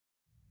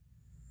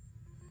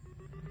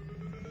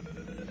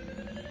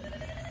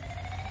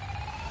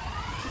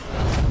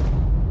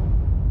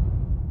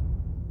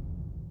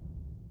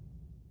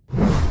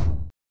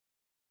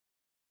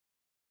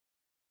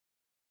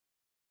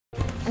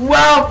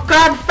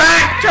Welcome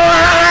back to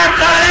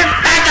another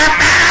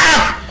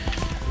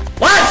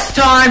Last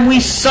time we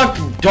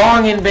sucked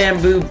dong in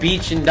Bamboo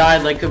Beach and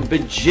died like a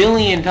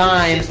bajillion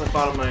times. I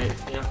thought of my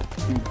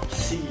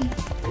C.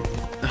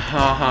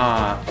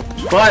 Haha.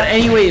 But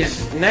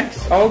anyways,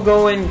 next I'll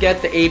go and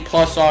get the A+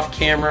 off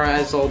camera,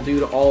 as I'll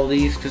do to all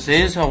these, because it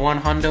is a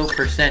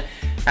 100%.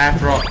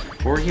 After all,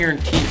 we're here in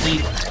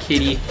Tiki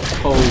Kitty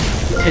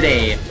Cove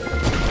today,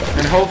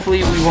 and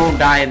hopefully we won't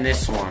die in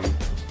this one.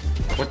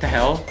 What the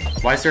hell?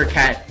 Why is there a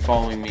cat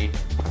following me?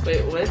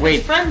 Wait.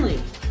 It's friendly.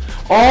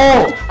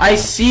 Oh, I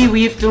see.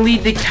 We have to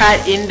lead the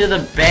cat into the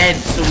bed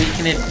so we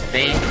can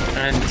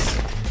advance.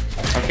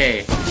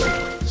 Okay,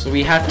 so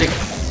we have to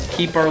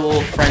keep our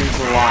little friends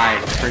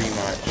alive, pretty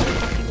much.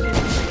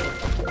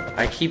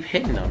 I keep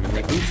hitting them and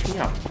they boost me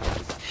up.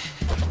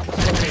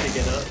 It's okay to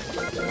get up.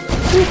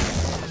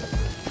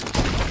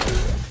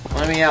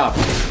 Let me up.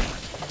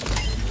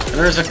 And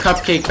there's a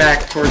cupcake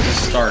back towards the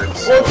start.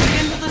 So. Well, if you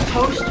get into the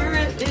toaster,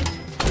 it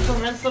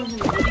prevents them from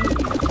hitting you.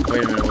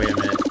 Wait a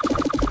minute.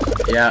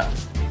 Yeah.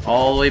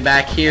 All the way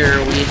back here,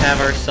 we have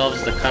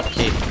ourselves the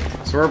cupcake.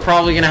 So we're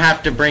probably gonna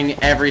have to bring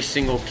every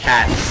single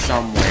cat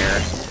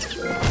somewhere.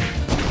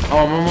 Oh,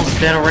 I'm almost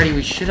dead already.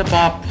 We should have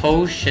bought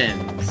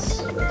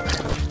potions.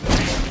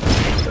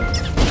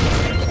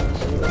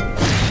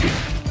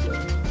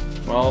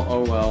 Well,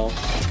 oh well.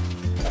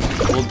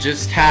 We'll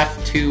just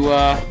have to,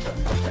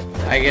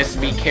 I guess,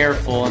 be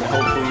careful and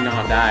hopefully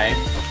not die.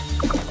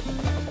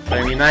 But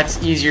I mean,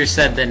 that's easier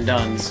said than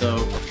done,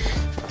 so...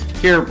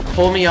 Here,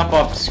 pull me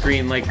up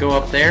screen, like, go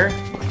up there.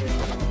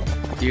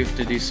 You have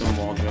to do some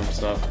wall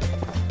jumps up.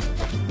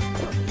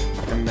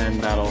 And then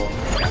that'll...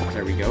 Yeah,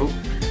 there we go.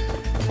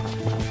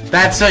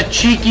 That's a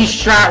cheeky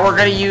strat we're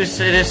gonna use,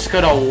 it is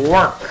gonna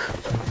work.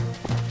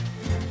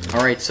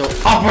 Alright, so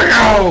up we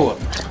go!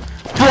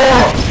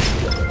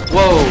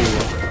 Whoa!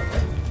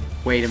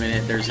 Wait a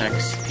minute, there's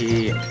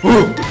XP.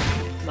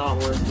 Not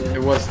worth it.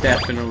 It was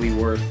definitely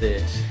worth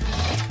it.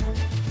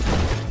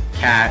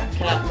 Cat.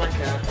 My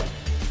cat.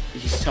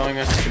 He's telling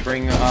us to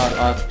bring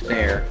up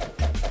there.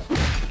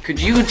 Could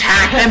you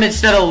attack him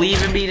instead of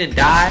leaving me to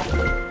die?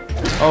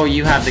 Oh,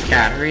 you have the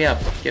cat. Hurry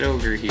up. Get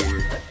over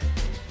here.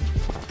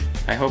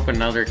 I hope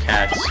another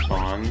cat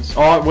spawns.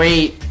 Oh,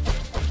 wait.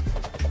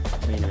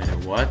 Wait a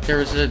minute. What? There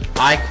was an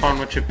icon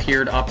which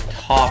appeared up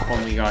top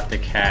when we got the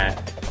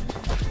cat.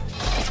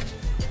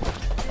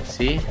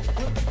 See? How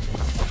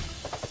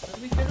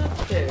do we get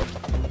up there?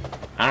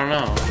 I don't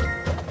know.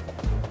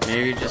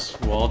 Maybe just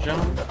wall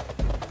jump?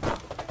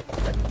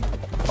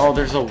 Oh,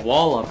 there's a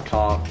wall up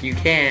top. You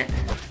can't.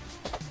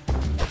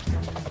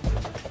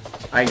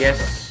 I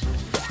guess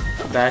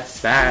that's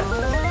that.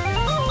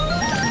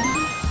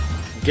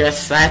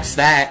 Guess that's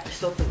that. I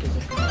still think it's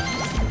a fun.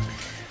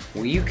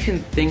 Well, you can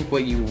think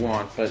what you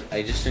want, but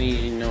I just need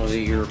you to know that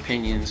your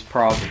opinion's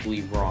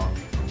probably wrong.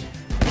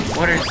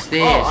 What is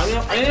this?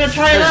 Oh, I'm gonna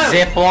try it out.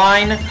 Zip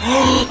line?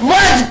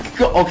 Let's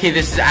go! Okay,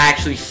 this is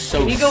actually so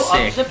sick. Can you go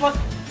up zip line?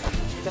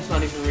 That's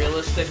not even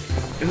realistic.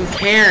 Who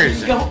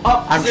cares? Go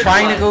up, I'm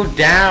trying to go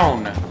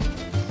down.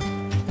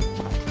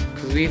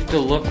 Because we have to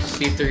look to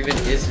see if there even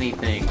is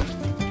anything.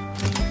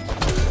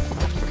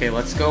 Okay,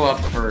 let's go up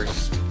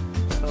first.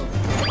 Oh.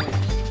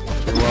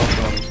 You're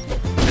welcome.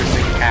 There's a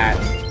cat.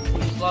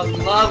 He's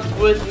in love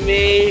with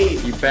me.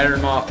 You better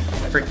not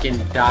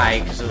freaking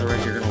die, because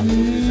otherwise you're gonna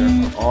lose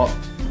her. Oh.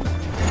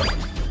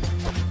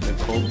 They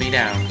pulled me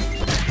down.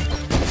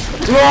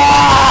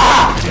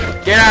 Ah!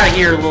 Get out of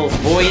here, little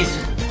boys.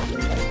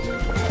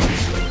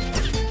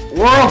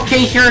 We're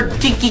okay here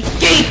at Tiki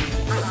Gate!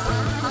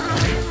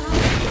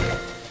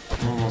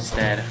 I'm almost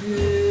dead.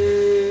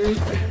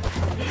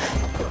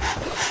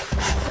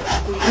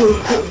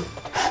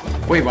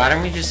 Wait, why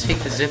don't we just take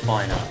the zip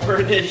line up?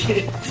 We're an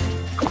idiot.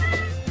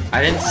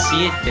 I didn't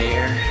see it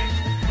there.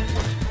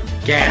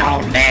 Get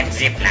on that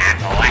zip line,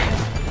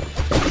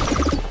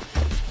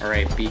 boy!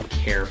 Alright, be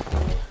careful.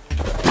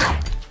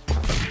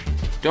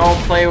 Don't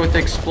play with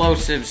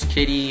explosives,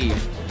 kitty!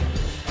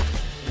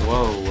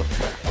 Whoa.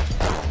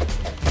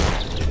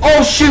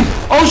 Oh shoot!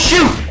 Oh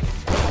shoot!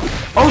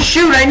 Oh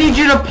shoot! I need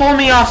you to pull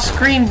me off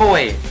screen,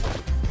 boy!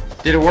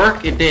 Did it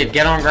work? It did.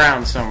 Get on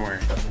ground somewhere.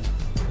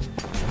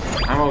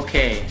 I'm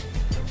okay.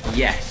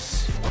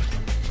 Yes.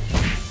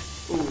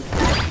 Ooh.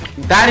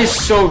 That is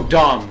so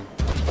dumb.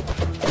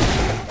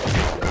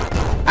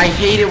 I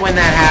hate it when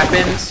that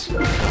happens.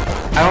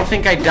 I don't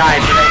think I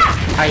died,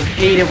 but I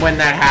hate it when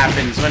that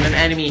happens. When an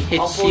enemy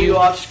hits I'll pull you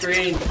off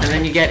screen. and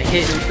then you get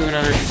hit into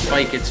another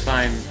spike. It's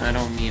fine. I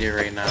don't need it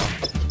right now.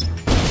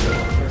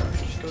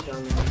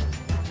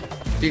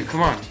 Dude,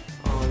 come on.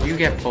 You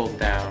get pulled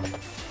down.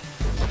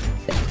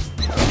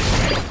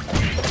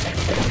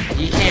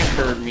 You can't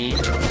hurt me.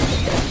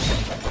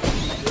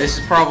 This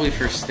is probably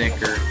for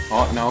sticker.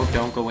 Oh, no,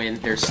 don't go in.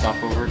 There's stuff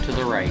over to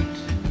the right.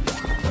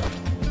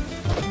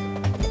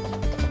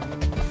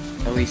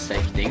 At least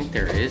I think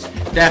there is.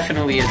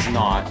 Definitely is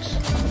not.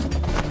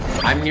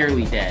 I'm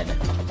nearly dead.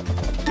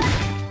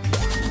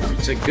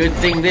 It's a good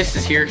thing this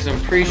is here, because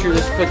I'm pretty sure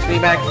this puts me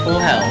back full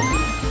health.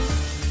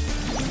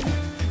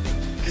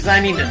 Because I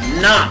need to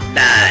not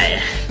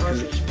die. Or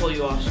just pull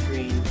you off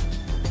screen.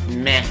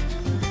 Meh.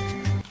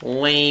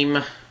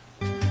 Lame.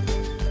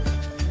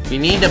 We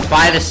need to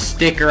buy the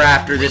sticker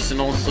after this and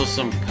also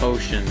some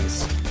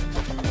potions.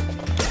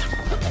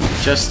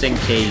 Just in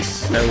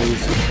case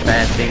those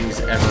bad things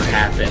ever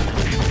happen.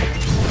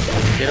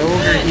 Get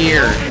over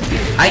here.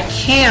 I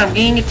can't. I'm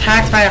getting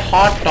attacked by a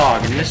hot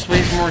dog, and this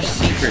way's more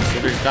secret, so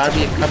there's gotta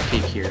be a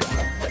cupcake here.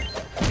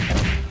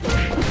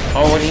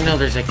 Oh, what do you know?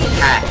 There's a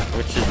cat,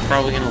 which is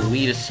probably gonna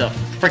lead us to a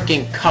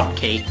freaking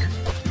cupcake.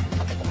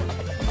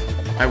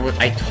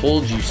 I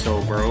told you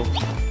so, bro.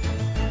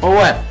 Oh,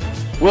 what?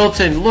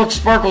 Wilton, look,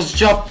 Sparkle's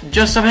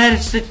just ahead.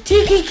 It's the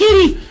Tiki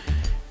Kitty.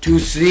 To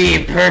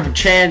sleep,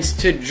 perchance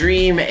to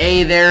dream.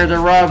 There the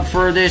rub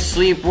for this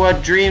sleep.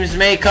 What dreams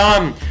may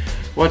come?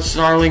 What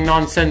snarling,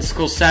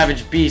 nonsensical,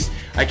 savage beast?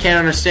 I can't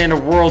understand a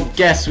world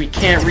guess. We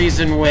can't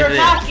reason with They're it.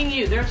 attacking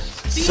you. They're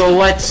So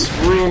let's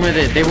ruin with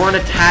it. They weren't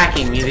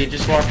attacking me. They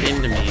just walked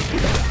into me.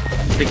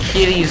 The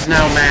kitty's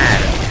now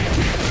mad.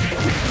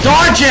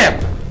 Dodge him!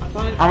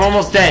 I'm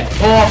almost dead.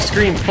 Pull off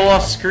screen. Pull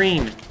off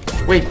screen.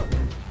 Wait.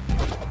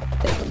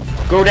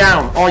 Go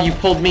down. Oh, you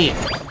pulled me.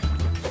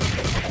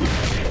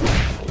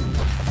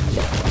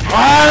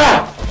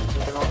 Ah!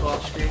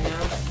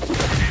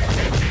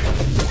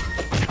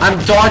 I'm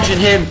dodging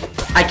him.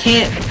 I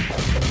can't.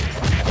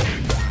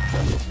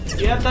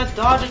 You have that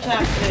dodge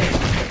attack thing.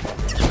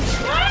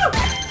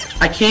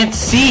 I can't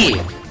see.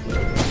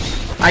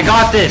 I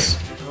got this.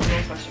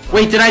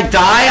 Wait, did I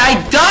die? I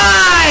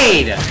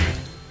died!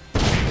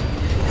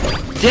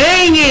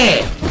 Dang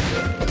it!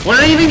 What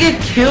did I even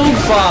get killed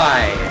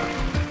by?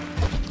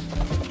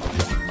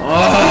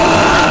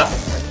 Ugh.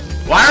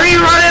 Why are you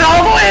running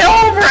all the way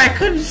over? I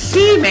couldn't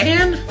see,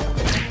 man.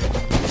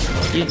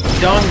 You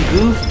done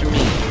goofed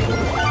me.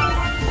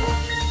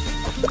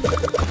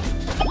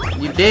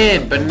 You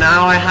did, but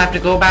now I have to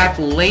go back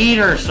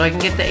later so I can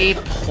get the A+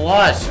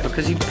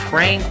 because you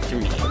pranked me.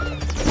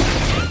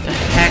 The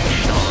heck,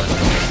 Sean?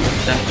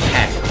 The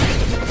heck?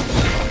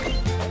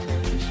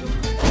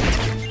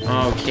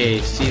 Okay,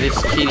 see,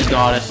 this kitty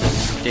got us a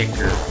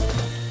sticker.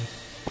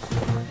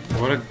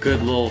 What a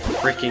good little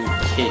freaking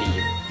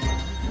kitty.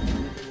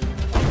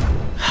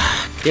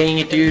 Dang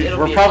it, dude.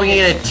 We're probably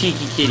gonna get a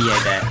Tiki Kitty,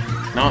 I bet.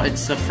 No,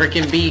 it's the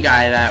freaking bee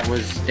guy that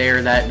was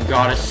there that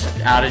got us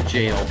out of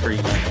jail,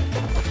 pretty much.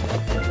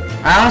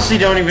 I honestly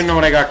don't even know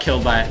what I got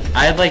killed by.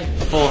 I had, like,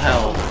 full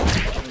health.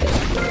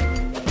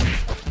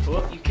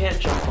 Well, you can't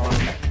jump on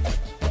it.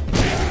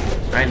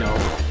 I know.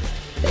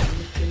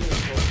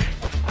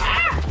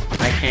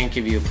 I can't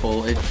give you a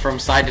pull. From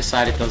side to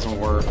side, it doesn't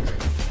work.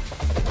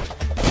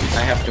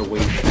 I have to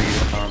wait for you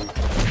to come.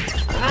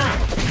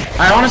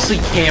 I honestly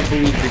can't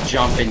believe the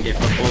jump in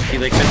difficulty.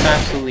 Like, that's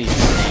absolutely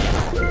insane.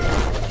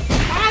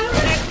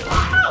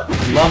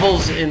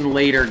 Levels in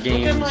later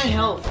games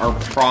are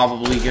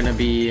probably gonna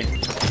be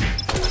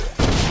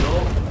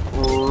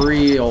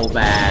real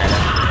bad.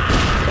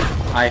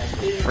 I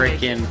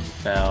freaking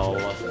fell.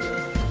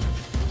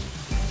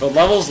 But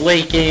levels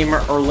late game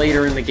or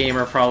later in the game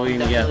are probably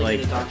gonna get,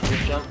 like,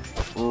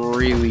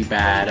 really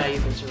bad. I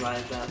even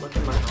survived that. Look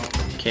at my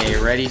health. Okay,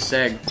 ready,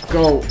 set,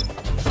 go!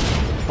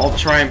 I'll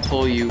try and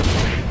pull you.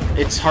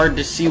 It's hard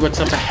to see what's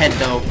up ahead,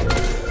 though.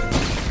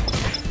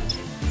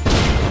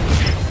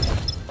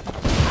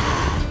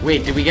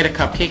 Wait, did we get a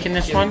cupcake in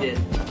this one? We did.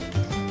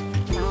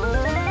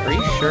 Are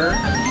you sure?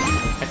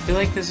 I feel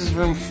like this is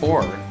room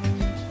 4.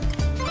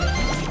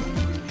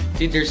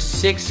 Dude, there's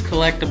 6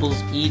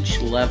 collectibles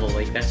each level.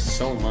 Like, that's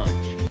so much.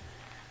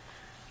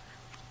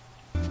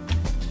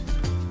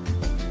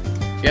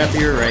 Yep,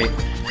 you're right.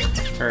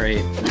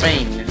 Alright,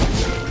 bang.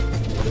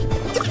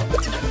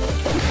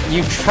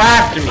 You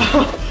trapped me!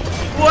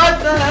 What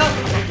the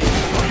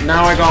hell?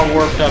 Now I got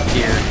warped up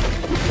here.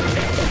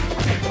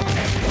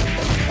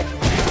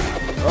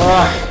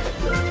 Ugh.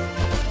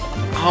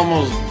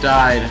 Almost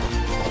died.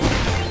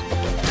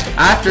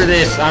 After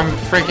this, I'm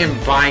freaking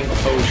buying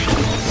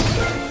potions.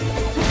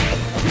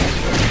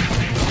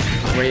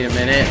 Wait a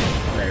minute.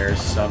 There's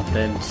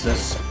something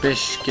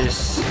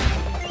suspicious.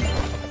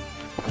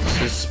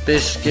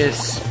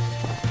 Suspicious.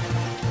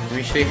 Let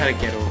me show you how to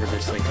get over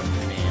this like a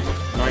man.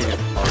 Not even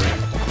hard.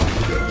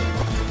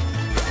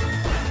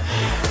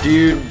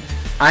 Dude,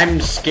 I'm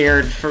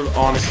scared for,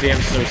 honestly,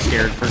 I'm so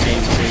scared for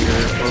games later,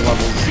 or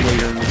levels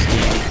later in this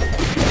game.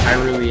 I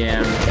really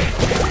am.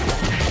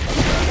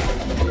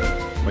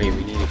 Wait,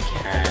 we need a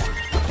cat.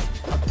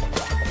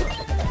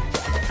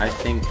 I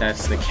think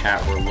that's the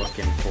cat we're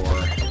looking for.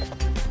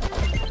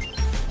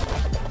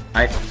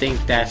 I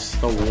think that's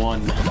the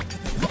one.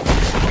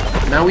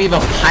 Now we have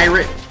a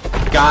pirate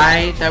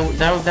guy.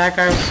 That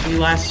guy was, we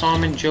last saw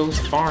him in Joe's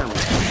farm. I'm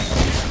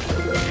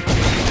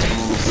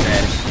almost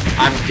dead.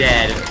 I'm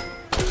dead.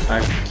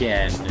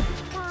 Again.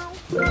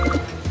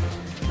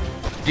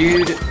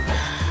 Dude.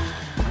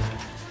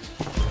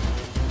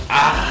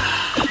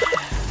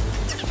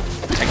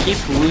 I keep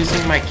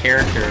losing my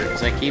character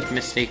because I keep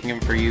mistaking him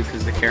for you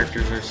because the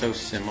characters are so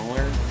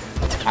similar.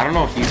 I don't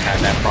know if you've had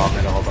that problem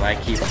at all, but I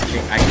keep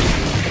losing my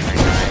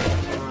guy.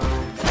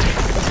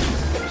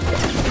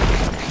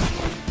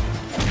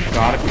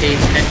 Gotta pay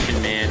attention,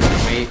 man.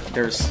 Wait,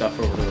 there's stuff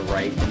over to the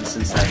right, and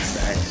since that's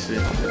the exit,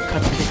 the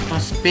cupcake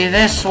must be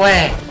this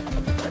way!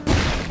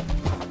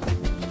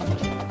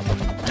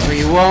 No,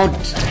 you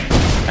won't!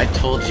 I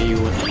told you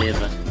you would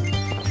live.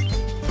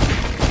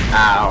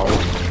 Ow.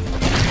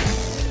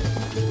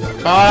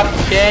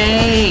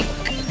 Cupcake!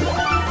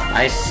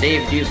 I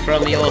saved you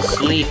from your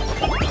sleep.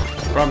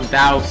 From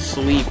thou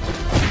sleep.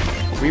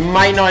 We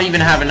might not even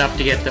have enough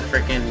to get the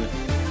frickin'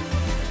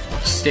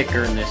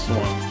 sticker in this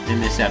one,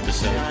 in this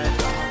episode.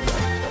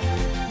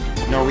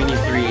 No, we need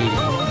 380.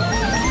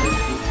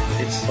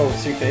 It's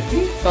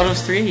 350? Thought it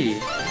was 380.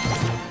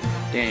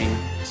 Dang.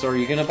 So are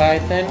you gonna buy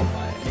it then?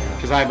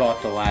 Because I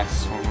bought the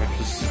last one, which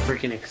was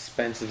freaking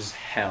expensive as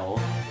hell.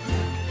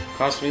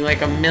 Cost me like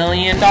 $1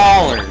 million.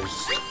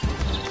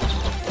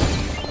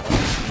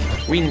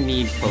 We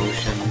need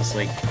potions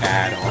like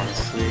bad,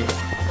 honestly.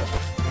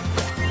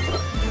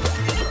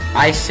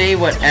 I say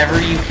whatever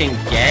you can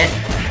get.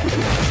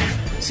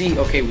 See,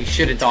 okay, we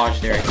should have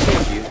dodged there, I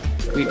told you.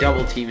 We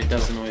double team, it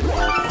doesn't always work.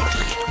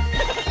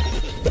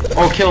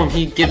 Oh, kill him,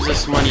 he gives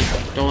us money.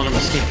 Don't let him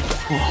escape.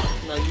 Oh.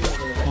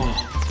 Oh.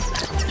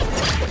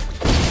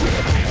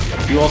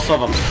 You also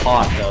have a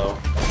pot, though.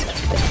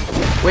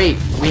 Wait,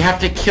 we have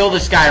to kill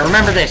this guy.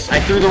 Remember this, I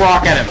threw the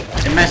rock at him.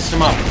 It messed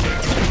him up.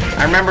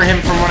 I remember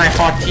him from when I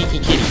fought Tiki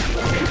Kitty.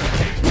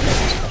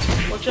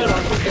 Watch out,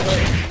 I'll take it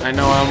later. I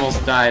know, I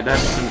almost died.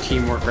 That's some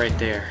teamwork right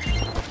there.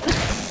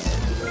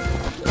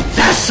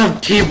 That's some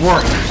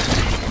teamwork!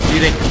 Do you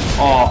think...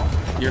 Oh,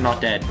 you're not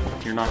dead.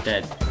 You're not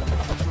dead.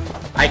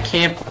 I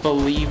can't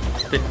believe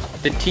that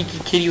the Tiki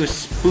Kitty was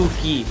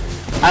spooky.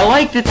 I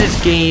like that this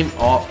game...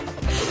 Oh.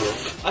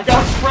 I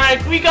got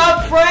pranked! We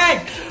got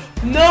pranked!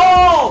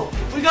 No!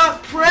 We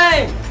got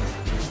pranked!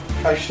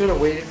 I should have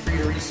waited for you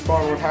to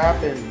respawn. What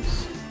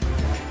happens?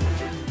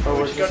 Oh,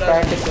 we're just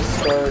back at the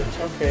start.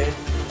 Okay.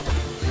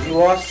 You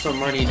lost some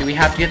money. Do we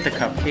have to get the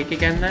cupcake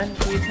again then,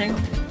 do you think?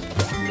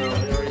 No, I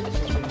already did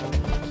something.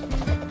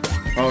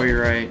 Oh,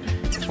 you're right.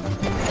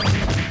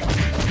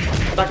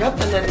 Back up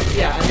and then,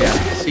 yeah. And yeah,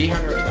 then see?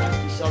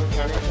 Counterattack. You saw the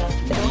counterattack?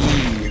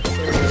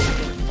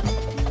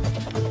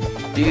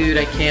 Dude,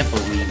 I can't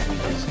believe we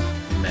just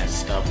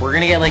messed up. We're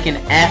gonna get like an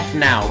F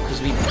now,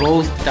 because we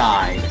both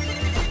died.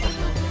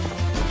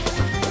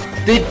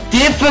 The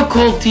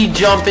difficulty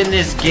jump in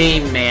this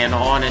game, man,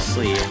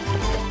 honestly.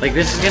 Like,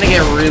 this is gonna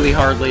get really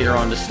hard later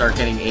on to start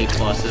getting A+,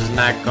 isn't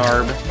that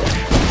garb?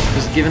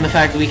 Because given the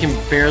fact that we can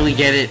barely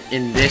get it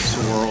in this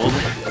world.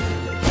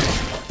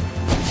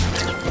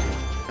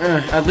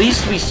 At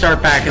least we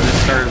start back at the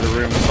start of the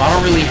room, so I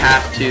don't really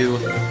have to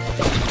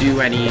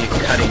do any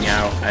cutting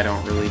out, I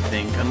don't really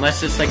think.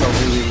 Unless it's like a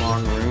really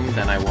long room,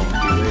 then I won't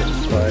do it,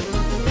 but...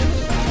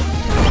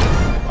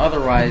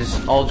 Otherwise,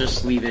 I'll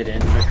just leave it in,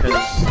 because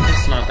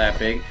it's not that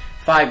big.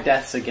 5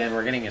 deaths again,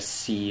 we're getting a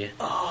C.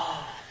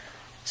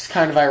 It's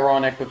kind of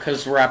ironic,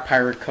 because we're at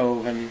Pirate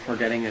Cove, and we're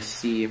getting a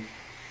C.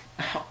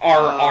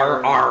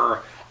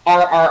 R.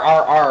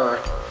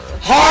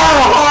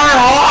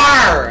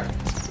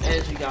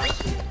 As you guys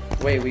see.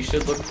 Wait, we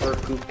should look for a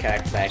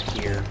cupcake back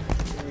here.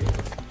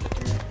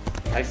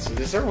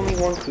 Is there only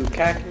one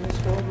cupcake in this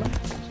world now?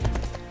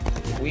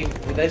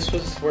 This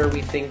was where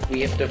we think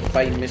we have to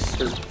fight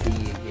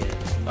Mr.B again.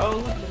 Oh,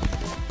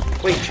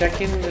 look. Wait,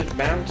 check in the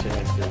mountain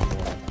if there's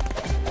one.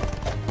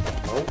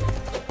 Oh.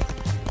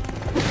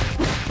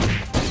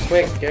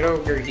 Quick, get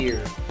over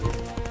here.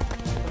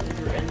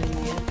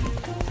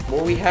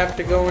 Well, we have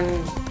to go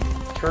and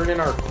turn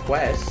in our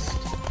quest.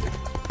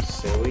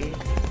 Silly.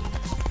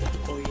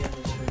 Oh, yeah,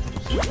 that's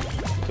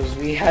right. Because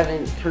we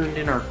haven't turned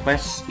in our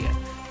quest yet.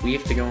 We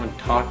have to go and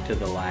talk to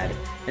the lad.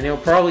 And they'll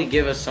probably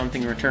give us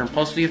something in return.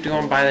 Plus, we have to go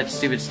and buy that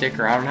stupid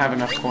sticker. I don't have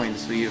enough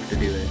coins, so you have to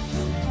do it.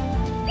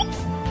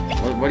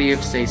 What do you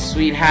have to say?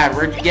 Sweet hat,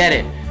 where'd you get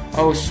it?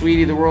 Oh,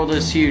 sweetie, the world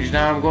is huge.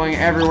 Now I'm going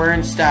everywhere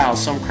in style.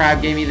 Some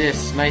crab gave me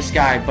this. Nice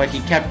guy. But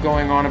he kept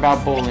going on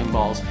about bowling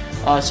balls.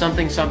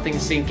 Something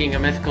sinking. A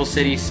mythical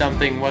city.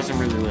 Something. Wasn't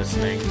really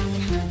listening.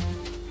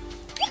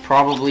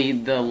 Probably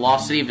the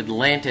lost city of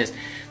Atlantis.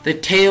 The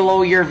tale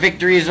of your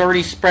victory is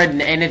already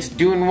spreading, and it's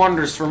doing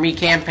wonders for me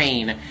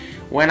campaign.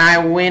 When I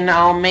win,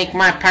 I'll make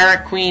my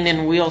pirate queen,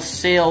 and we'll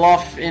sail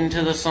off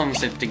into the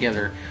sunset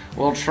together.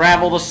 We'll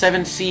travel the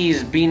 7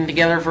 seas, being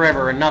together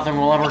forever, and nothing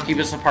will ever keep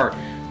us apart.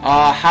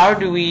 How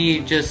do we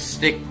just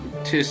stick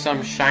to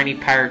some shiny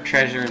pirate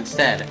treasure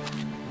instead?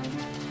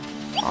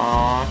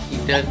 Aw, he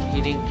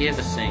didn't give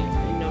us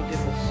anything. No, give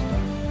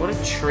us. What a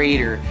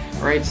traitor.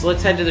 Alright, so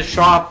let's head to the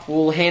shop.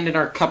 We'll hand in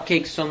our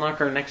cupcakes to unlock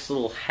our next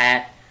little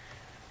hat.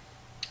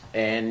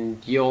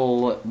 And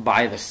you'll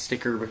buy the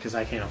sticker because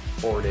I can't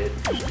afford it.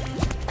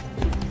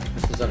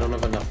 Because I don't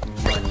have enough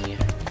money.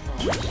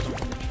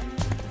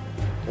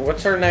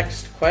 What's our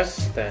next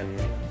quest then?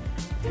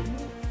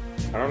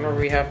 I don't know where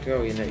we have to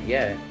go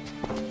yet.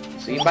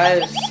 So you buy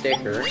the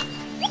sticker.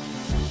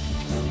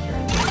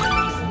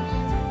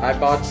 I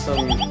bought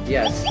some,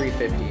 yeah, it's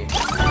 $3.50.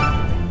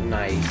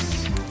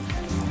 Nice.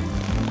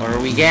 What are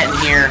we getting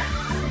here?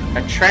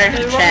 A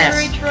treasure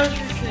chest.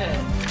 Treasure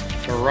chest.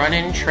 The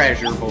running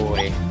treasure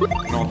boy.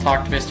 And I'll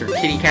talk to Mr.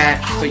 Kitty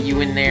Cat, put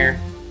you in there.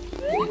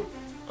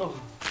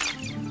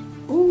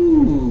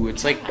 Ooh,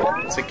 it's a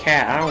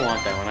cat. I don't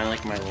want that one. I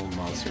like my little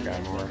monster guy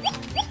more.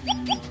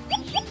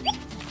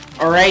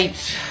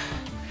 Alright.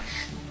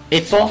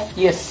 It's off,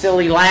 you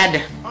silly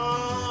lad.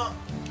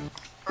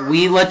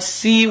 Let's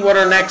see what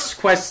our next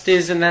quest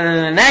is, and then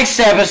in the next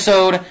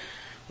episode,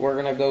 we're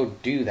gonna go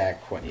do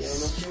that quest. Yeah, let's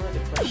see where the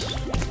quest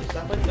is.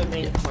 That like the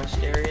main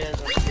quest area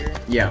is up here?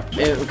 Yeah,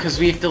 because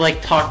we have to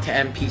like talk to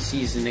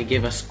NPCs and they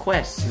give us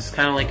quests. It's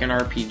kind of like an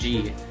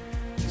RPG.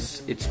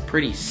 It's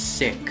pretty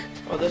sick.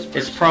 Oh, this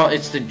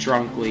It's the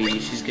drunk lady.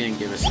 She's gonna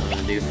give us something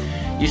to do.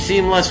 You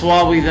seem less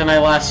wobbly than I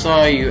last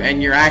saw you,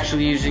 and you're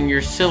actually using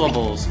your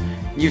syllables.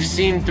 You've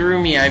seen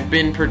through me. I've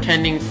been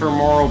pretending for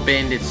moral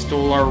bandits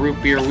stole our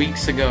root beer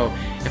weeks ago.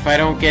 If I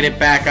don't get it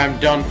back, I'm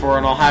done for,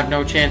 and I'll have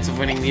no chance of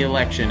winning the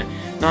election.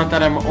 Not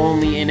that I'm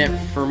only in it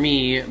for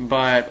me,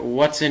 but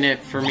what's in it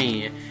for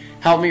me?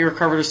 Help me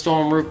recover the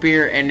stolen root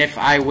beer, and if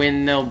I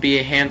win, there'll be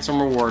a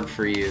handsome reward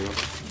for you.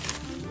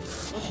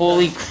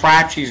 Holy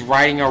crap, she's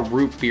riding a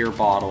root beer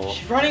bottle.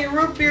 She's riding a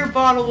root beer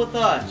bottle with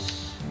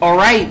us.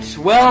 Alright,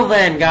 well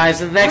then, guys,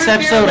 in the next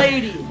episode,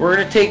 lady. we're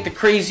going to take the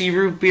crazy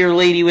root beer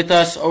lady with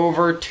us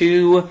over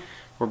to...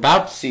 We're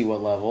about to see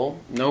what level.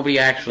 Nobody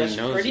actually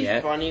knows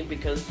yet. That's pretty funny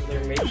because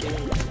they're making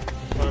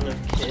fun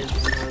of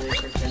kids and how they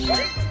pretend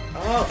that...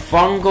 Oh.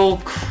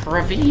 Fungal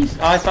crevice?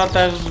 Oh, I thought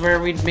that was where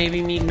we'd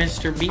maybe meet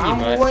Mr.B, I'm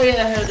but... way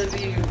ahead of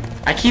you.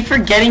 I keep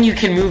forgetting you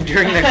can move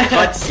during the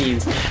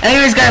cutscenes.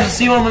 Anyways, guys, we'll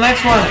see you on the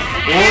next one.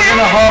 We're going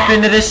to hop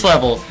into this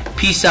level.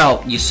 Peace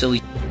out, you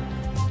silly...